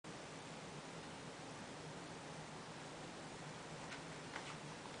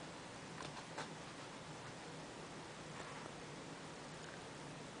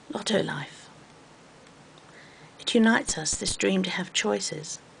Lotto Life. It unites us, this dream to have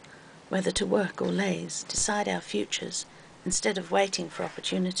choices, whether to work or laze, decide our futures instead of waiting for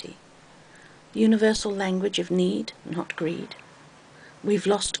opportunity. The universal language of need, not greed. We've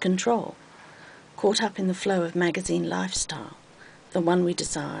lost control, caught up in the flow of magazine lifestyle, the one we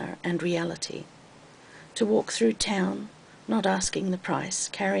desire and reality. To walk through town, not asking the price,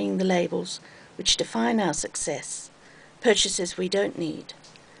 carrying the labels which define our success, purchases we don't need.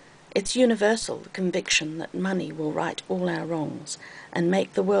 It's universal, the conviction that money will right all our wrongs and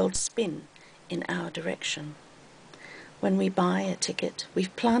make the world spin in our direction. When we buy a ticket,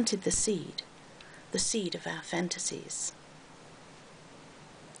 we've planted the seed of our fantasies.